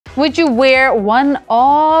Would you wear one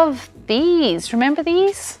of these? Remember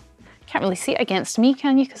these? Can't really see it against me,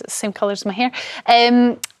 can you? Because it's the same colour as my hair.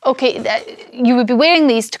 Okay, you would be wearing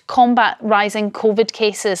these to combat rising COVID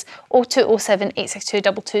cases. 0207 862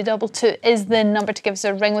 2222 is the number to give us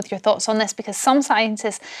a ring with your thoughts on this, because some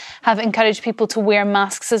scientists have encouraged people to wear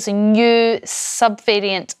masks as a new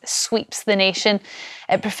subvariant sweeps the nation.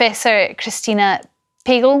 Professor Christina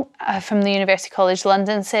Pagel from the University College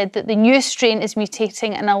London said that the new strain is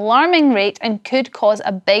mutating at an alarming rate and could cause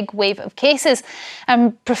a big wave of cases.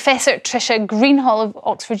 Professor Tricia Greenhall of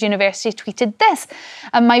Oxford University tweeted this: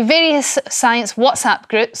 "My various science WhatsApp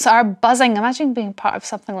groups are buzzing." Imagine being part of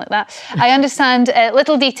something like that. "I understand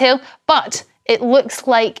little detail, but it looks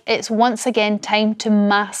like it's once again time to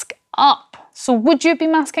mask up." So would you be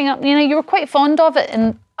masking up, Nina? You were quite fond of it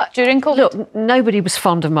during COVID. Look, nobody was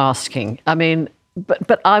fond of masking. I mean,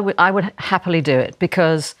 But I would happily do it,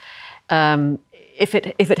 because if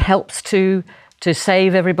it helps to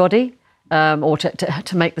save everybody or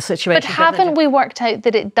to make the situation. But haven't we worked out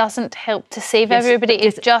that it doesn't help to save everybody?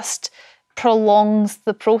 It just prolongs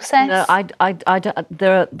the process. No,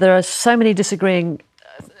 there are so many disagreeing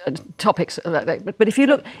topics. But if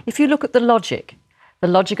you look at the logic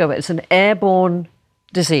of it, it's an airborne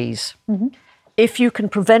disease. Mm-hmm. If you can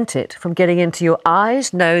prevent it from getting into your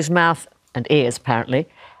eyes, nose, mouth, and ears, apparently,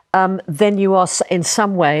 then you are in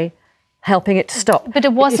some way helping it to stop. But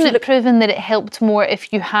it wasn't proven that it helped more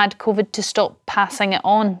if you had COVID to stop passing it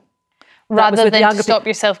on, rather than to stop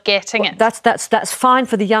yourself getting it? That's fine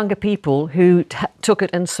for the younger people who took it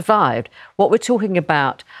and survived. What we're talking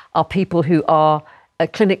about are people who are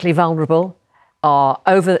clinically vulnerable, are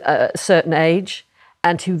over a certain age,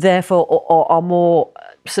 and who therefore are more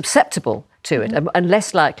susceptible to it, and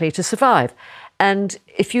less likely to survive. And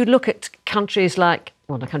if you look at countries like,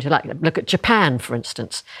 look at Japan, for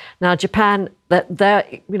instance. Now, Japan, they're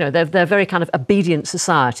a very kind of obedient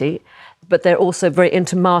society, but they're also very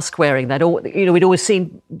into mask wearing. We'd always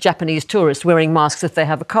seen Japanese tourists wearing masks if they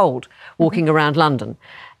have a cold, walking around London.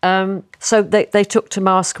 So they took to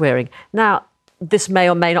mask wearing. Now, this may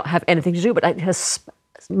or may not have anything to do, but it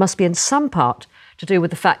must be in some part to do with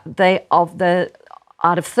the fact that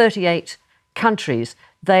out of 38 countries,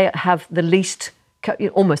 they have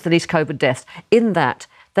almost the least COVID deaths. In that,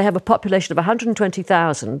 they have a population of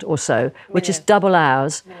 120,000 or so, which is double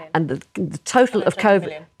ours, and the total of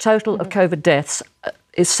COVID deaths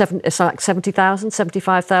is like 70,000,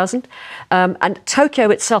 75,000. And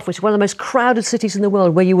Tokyo itself, which is one of the most crowded cities in the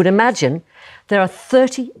world, where you would imagine there are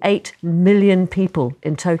 38 million people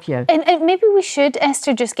in Tokyo. And maybe we should,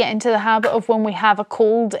 Esther, just get into the habit of when we have a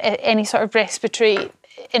cold, any sort of respiratory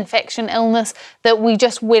infection, illness, that we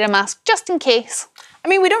just wear a mask just in case. I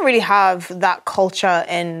mean, we don't really have that culture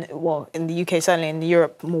in the UK, certainly in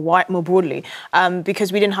Europe more broadly,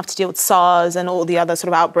 because we didn't have to deal with SARS and all the other sort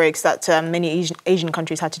of outbreaks that many Asian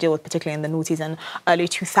countries had to deal with, particularly in the noughties and early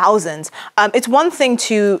 2000s. It's one thing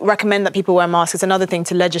to recommend that people wear masks. It's another thing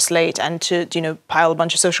to legislate and to, pile a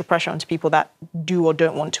bunch of social pressure onto people that do or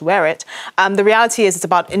don't want to wear it. The reality is it's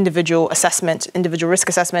about individual assessment, individual risk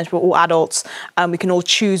assessment. We're all adults. We can all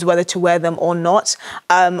choose whether to wear them or not.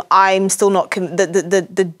 I'm still not...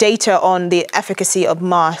 The data on the efficacy of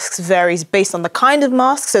masks varies based on the kind of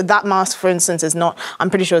mask. So that mask, for instance, is not, I'm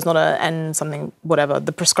pretty sure it's not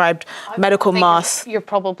the prescribed medical mask. You're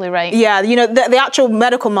probably right. Yeah, the actual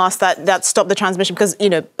medical mask that stop the transmission, because,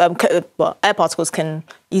 air particles can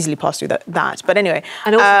easily pass through that. But anyway.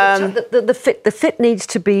 And also the fit needs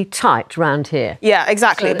to be tight round here. Yeah,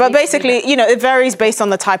 exactly. So but basically, it varies based on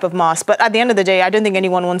the type of mask. But at the end of the day, I don't think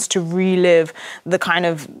anyone wants to relive the kind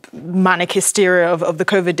of manic hysteria of the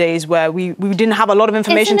COVID days, where we didn't have a lot of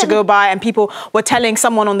information to go by, and people were telling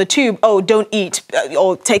someone on the tube, "Oh, don't eat,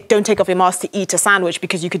 or don't take off your mask to eat a sandwich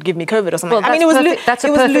because you could give me COVID or something." Well, that's a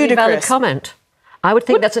perfectly valid comment. I would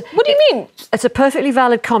think What do you mean? It's a perfectly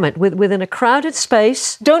valid comment. Within a crowded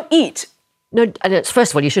space, don't eat. No,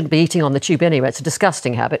 first of all, you shouldn't be eating on the tube anyway. It's a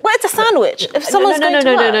disgusting habit. Well, it's a sandwich. If someone's going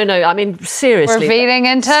to work. No. I mean, seriously. We're veering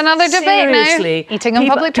into another debate now. Eating on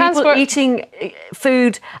public transport. People eating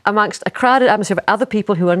food amongst a crowded atmosphere of other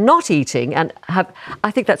people who are not eating, and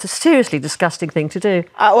I think that's a seriously disgusting thing to do.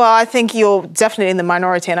 Well, I think you're definitely in the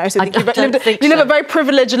minority, and I also think you live a very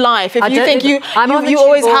privileged life. If you think you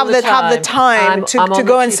always have the time to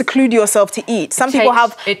go and seclude yourself to eat. Some people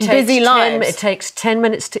have busy lives. It takes 10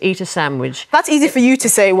 minutes to eat a sandwich. That's easy for you to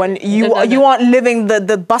say when you aren't living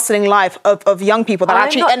the bustling life of young people that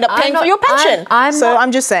actually end up paying for your pension.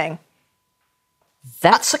 I'm just saying.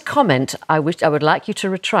 That's a comment I would like you to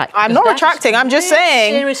retract. I'm not retracting. I'm just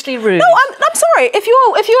saying. Seriously rude. No, I'm sorry. If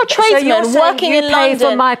you're a tradesman working in London, you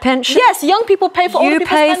pay for my pension. Yes, young people pay for older people's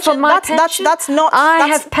pension. You pay for my pension. That's not. I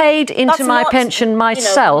have paid into my pension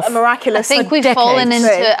myself. A miraculous. I think we've fallen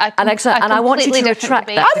into and I want you to retract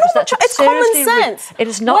that. I'm not retracting. It's common sense. It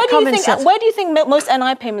is not common sense. Where do you think most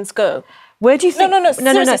NI payments go? Where do you think? No.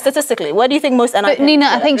 Seriously, statistically, where do you think most NI? But Nina,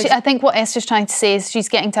 I think what Esther's trying to say is she's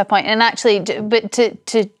getting to a point, and actually, but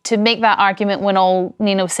to make that argument when all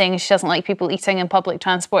Nina was saying is she doesn't like people eating in public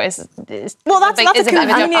transport is well, that's a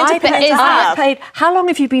convenient I have paid. How long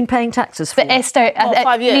have you been paying taxes for? But Esther,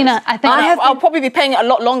 5 years. Nina, I think I'll probably be paying it a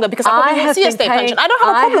lot longer because I probably won't see a state pension. I don't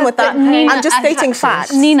have a problem with that. Nina, I'm just stating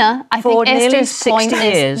facts. Nina, I think Esther's point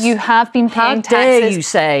is you have been paying taxes. How dare you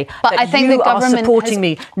say but I think the government are supporting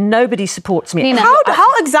me? Nobody supports me. Nina, how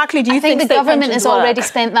exactly do you think the government has already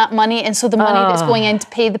spent that money, and so the money that's going in to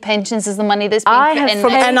pay the pensions is the money that's being put in.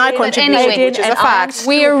 From NI contribution, which is a fact.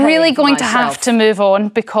 We are really going to have to move on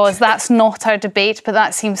because that's not our debate, but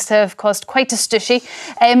that seems to have caused quite a stushy.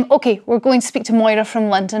 OK, we're going to speak to Moira from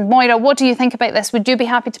London. Moira, what do you think about this? Would you be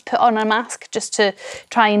happy to put on a mask just to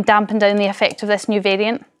try and dampen down the effect of this new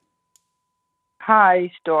variant? Hi,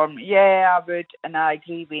 Storm. Yeah, I would, and I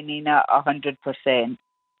agree with Nina 100%.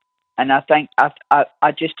 And I think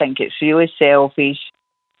I just think it's really selfish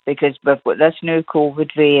because we've got this new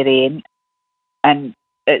COVID variant, and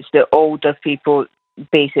it's the older people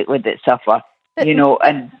basically that suffer. But,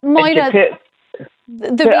 and Moira, to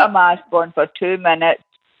put a mask on for 2 minutes.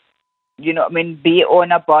 You know what I mean? Be it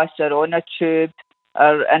on a bus or on a tube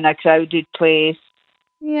or in a crowded place.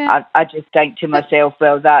 Yeah. I just think to myself,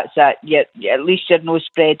 well, that's it. At least you're not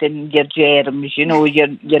spreading your germs. You're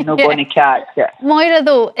not going to catch it. Moira,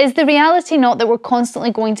 though, is the reality not that we're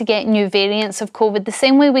constantly going to get new variants of COVID, the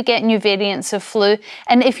same way we get new variants of flu?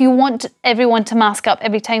 And if you want everyone to mask up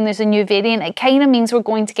every time there's a new variant, it kind of means we're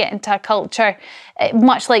going to get into a culture,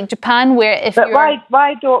 much like Japan, where if but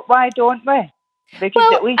why don't we?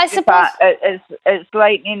 Because at least I suppose it's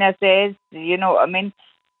like Nina says. You know what I mean?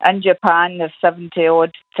 In Japan, there's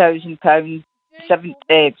 70-odd thousand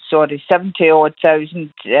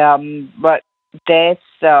deaths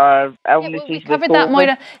or illnesses. We covered that,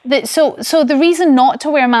 Moira. So the reason not to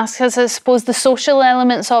wear masks is, I suppose, the social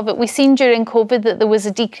elements of it. We've seen during COVID that there was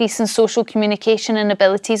a decrease in social communication and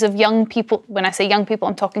abilities of young people. When I say young people,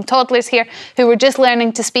 I'm talking toddlers here, who were just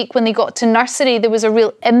learning to speak when they got to nursery. There was a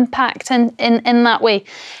real impact in that way.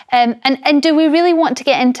 And do we really want to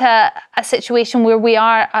get into a situation where we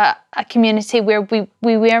are a community where we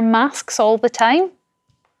wear masks all the time?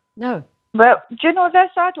 No. Well, do you know this?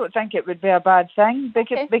 I don't think it would be a bad thing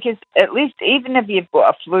because at least even if you've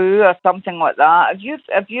got a flu or something like that,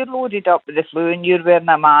 if you're loaded up with the flu and you're wearing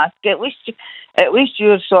a mask, at least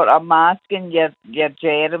you're sort of masking your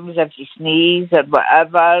germs if you sneeze or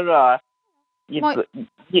whatever. Or do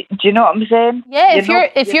you know what I'm saying? Yeah,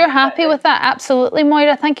 if you're happy with that, absolutely,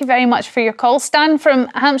 Moira. Thank you very much for your call. Stan from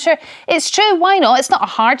Hampshire. It's true. Why not? It's not a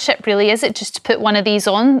hardship, really, is it? Just to put one of these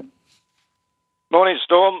on. Morning,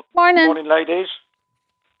 Storm. Morning. Morning, ladies.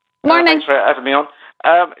 Morning. Thanks for having me on.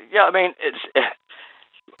 Yeah, I mean, it's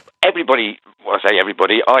everybody. Well, I say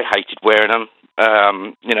everybody. I hated wearing them.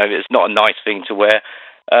 It's not a nice thing to wear.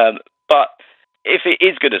 But if it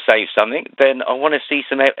is going to save something, then I want to see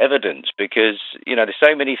some evidence because there's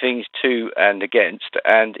so many things to and against,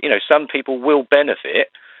 and some people will benefit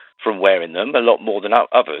from wearing them a lot more than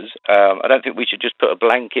others. I don't think we should just put a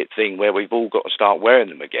blanket thing where we've all got to start wearing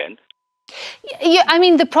them again. Yeah, I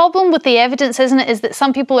mean, the problem with the evidence, isn't it, is that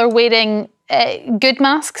some people are wearing good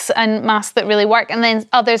masks and masks that really work, and then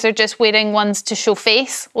others are just wearing ones to show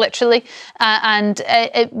face, literally, and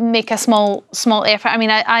make a small effort. I mean,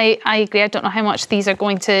 I agree. I don't know how much these are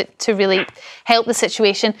going to really help the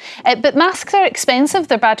situation. But masks are expensive.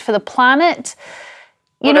 They're bad for the planet.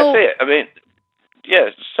 That's it. I mean,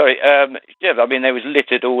 yeah, sorry. I mean, they was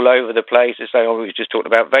littered all over the place. It's like, we were just talking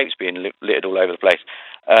about vapes being littered all over the place.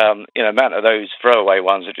 Amount of those throwaway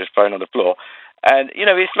ones are just thrown on the floor. And,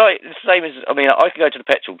 it's like the same as, I mean, I can go to the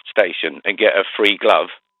petrol station and get a free glove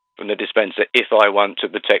from the dispenser if I want to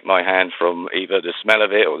protect my hand from either the smell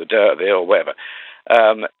of it or the dirt of it or whatever.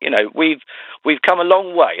 We've come a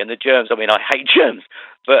long way, and the germs, I mean, I hate germs,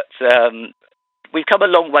 but we've come a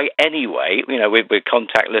long way anyway. We're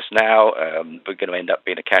contactless now. We're going to end up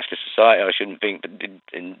being a cashless society, I shouldn't think,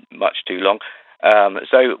 in much too long.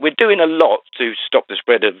 So we're doing a lot to stop the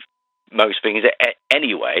spread of most things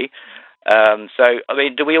anyway. So, I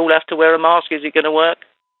mean, do we all have to wear a mask? Is it going to work?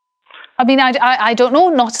 I mean, I don't know,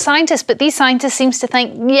 not a scientist, but these scientists seem to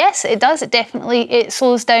think, yes, it does. It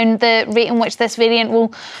slows down the rate in which this variant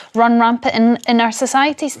will run rampant in our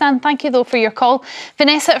society. Stan, thank you, though, for your call.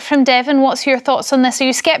 Vanessa from Devon, what's your thoughts on this? Are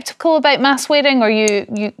you sceptical about mask wearing, or are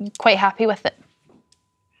you quite happy with it?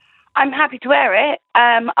 I'm happy to wear it.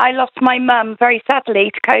 I lost my mum very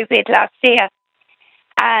sadly to COVID last year,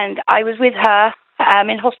 and I was with her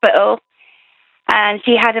in hospital, and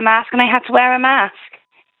she had a mask, and I had to wear a mask.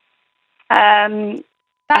 I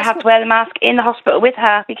had to wear the mask in the hospital with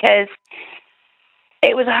her because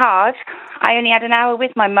it was hard. I only had an hour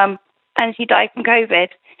with my mum, and she died from COVID.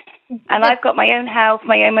 And I've got my own health,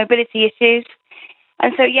 my own mobility issues.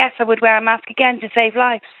 And so, yes, I would wear a mask again to save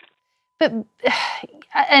lives. But,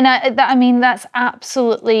 I mean, that's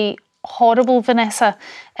absolutely horrible, Vanessa,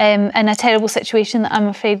 and a terrible situation that I'm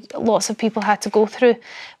afraid lots of people had to go through.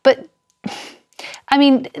 But, I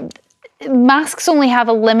mean, masks only have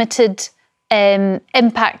a limited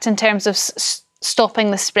impact in terms of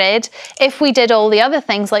stopping the spread. If we did all the other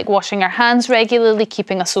things like washing our hands regularly,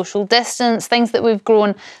 keeping a social distance, things that we've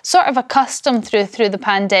grown sort of accustomed through the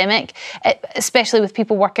pandemic, especially with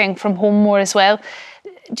people working from home more as well,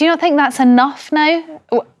 do you not think that's enough now?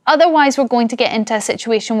 Otherwise, we're going to get into a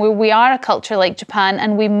situation where we are a culture like Japan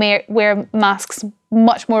and we wear masks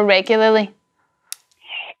much more regularly.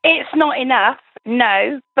 It's not enough,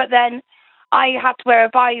 no, but then I had to wear a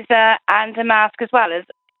visor and a mask as well as,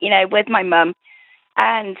 with my mum.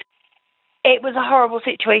 And it was a horrible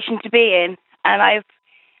situation to be in. And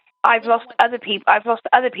I've lost other people. I've lost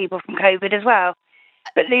other people from COVID as well.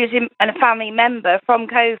 But losing a family member from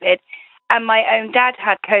COVID, and my own dad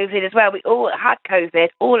had COVID as well. We all had COVID,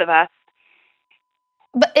 all of us.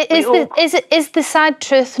 But is the sad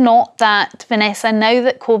truth not that, Vanessa, now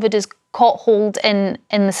that COVID has caught hold in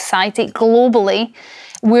the society globally,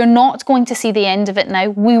 we're not going to see the end of it now.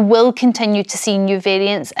 We will continue to see new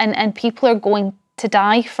variants and people are going to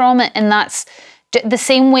die from it. And that's the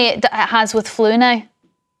same way it has with flu now.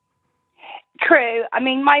 True. I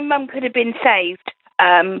mean, my mum could have been saved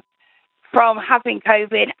from having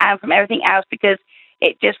COVID and from everything else because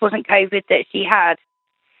it just wasn't COVID that she had.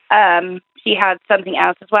 She had something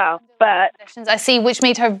else as well. But I see, which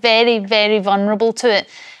made her very, very vulnerable to it.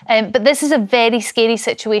 But this is a very scary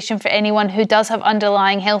situation for anyone who does have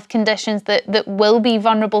underlying health conditions that will be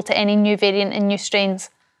vulnerable to any new variant and new strains.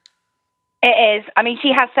 It is. I mean,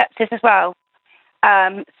 she has sepsis as well.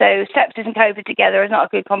 So sepsis and COVID together is not a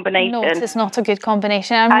good combination. No, it's not a good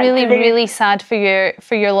combination. I'm really, really sad for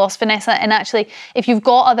your loss, Vanessa. And actually, if you've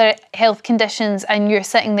got other health conditions and you're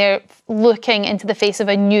sitting there looking into the face of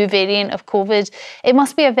a new variant of COVID, it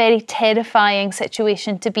must be a very terrifying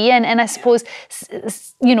situation to be in. And I suppose,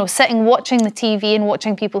 sitting watching the TV and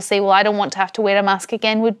watching people say, well, I don't want to have to wear a mask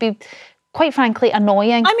again would be quite frankly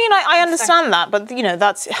annoying. I mean, I understand that, but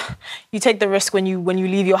that's you take the risk when you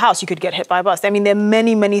leave your house. You could get hit by a bus. I mean, there are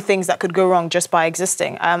many things that could go wrong just by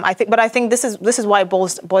existing. I think this is why it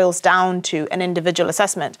boils down to an individual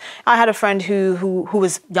assessment. I had a friend who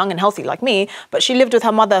was young and healthy like me, but she lived with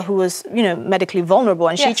her mother who was medically vulnerable,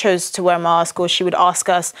 and she chose to wear a mask, or she would ask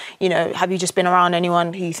us, have you just been around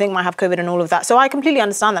anyone who you think might have COVID and all of that. So I completely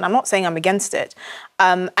understand that. I'm not saying I'm against it.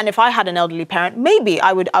 And if I had an elderly parent, maybe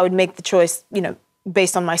I would make the choice,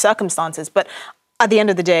 based on my circumstances. But at the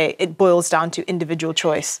end of the day, it boils down to individual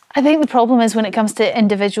choice. I think the problem is when it comes to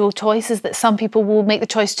individual choice is that some people will make the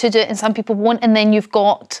choice to do it and some people won't. And then you've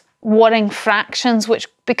got warring fractions, which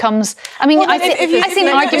becomes... I mean, I've seen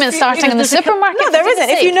arguments starting in the supermarket. No, there isn't.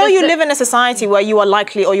 If you know you live in a society where you are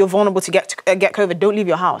likely or you're vulnerable to get COVID, don't leave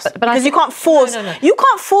your house. Because you can't force... You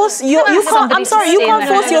can't force your... I'm sorry, you can't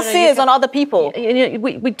force your fears on other people.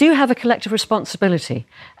 We do have a collective responsibility,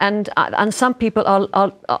 and some people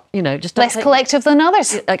are just... Less collective than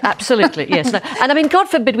others. Absolutely, yes. And I mean, God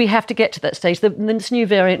forbid we have to get to that stage. This new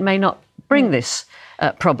variant may not bring this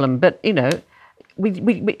problem, but,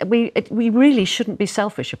 we really shouldn't be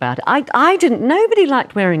selfish about it. Nobody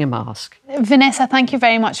liked wearing a mask. Vanessa, thank you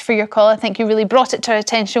very much for your call. I think you really brought it to our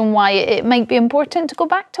attention why it might be important to go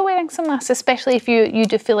back to wearing some masks, especially if you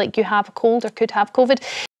do feel like you have a cold or could have COVID.